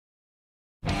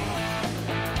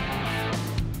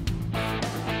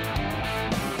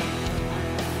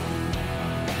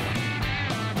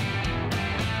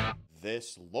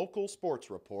This local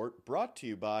sports report brought to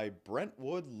you by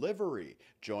Brentwood Livery.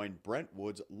 Join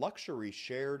Brentwood's luxury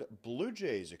shared Blue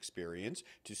Jays experience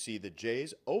to see the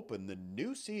Jays open the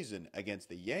new season against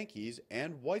the Yankees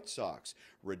and White Sox.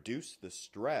 Reduce the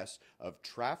stress of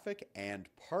traffic and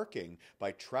parking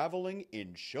by traveling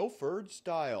in chauffeured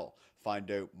style. Find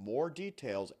out more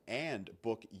details and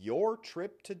book your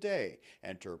trip today.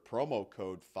 Enter promo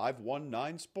code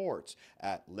 519sports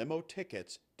at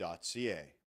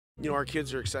limotickets.ca. You know, our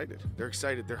kids are excited. They're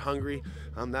excited. They're hungry.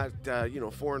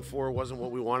 4-4 wasn't what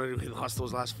we wanted. We lost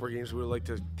those last 4 games. We would like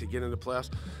to get into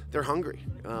playoffs. They're hungry.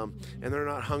 And they're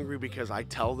not hungry because I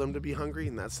tell them to be hungry,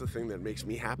 and that's the thing that makes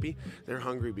me happy. They're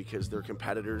hungry because they're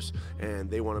competitors,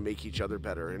 and they want to make each other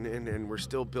better. And we're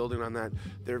still building on that.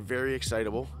 They're very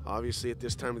excitable. Obviously, at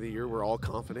this time of the year, we're all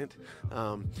confident.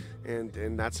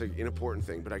 And that's an important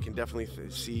thing. But I can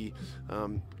definitely see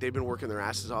they've been working their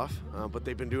asses off, but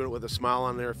they've been doing it with a smile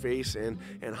on their face and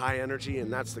high energy,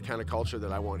 and that's the kind of culture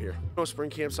that I want here. Spring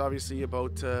camp's obviously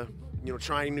about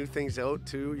trying new things out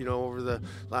too. Over the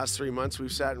last 3 months,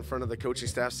 we've sat in front of the coaching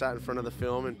staff, sat in front of the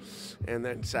film, and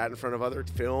then sat in front of other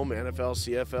film, NFL,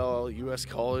 CFL, U.S.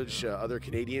 college, other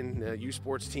Canadian U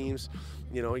sports teams.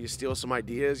 You steal some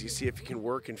ideas, you see if you can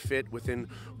work and fit within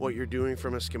what you're doing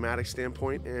from a schematic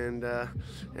standpoint, and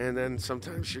then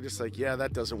sometimes you're just like, yeah,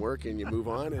 that doesn't work, and you move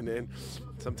on, and then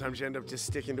sometimes you end up just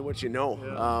sticking to what you know.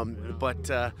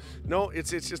 No,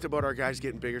 it's just about our guys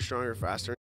getting bigger, stronger,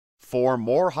 faster. For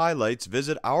more highlights,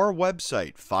 visit our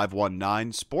website,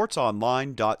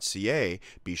 519sportsonline.ca.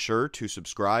 Be sure to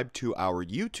subscribe to our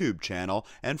YouTube channel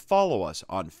and follow us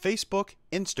on Facebook,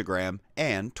 Instagram,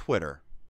 and Twitter.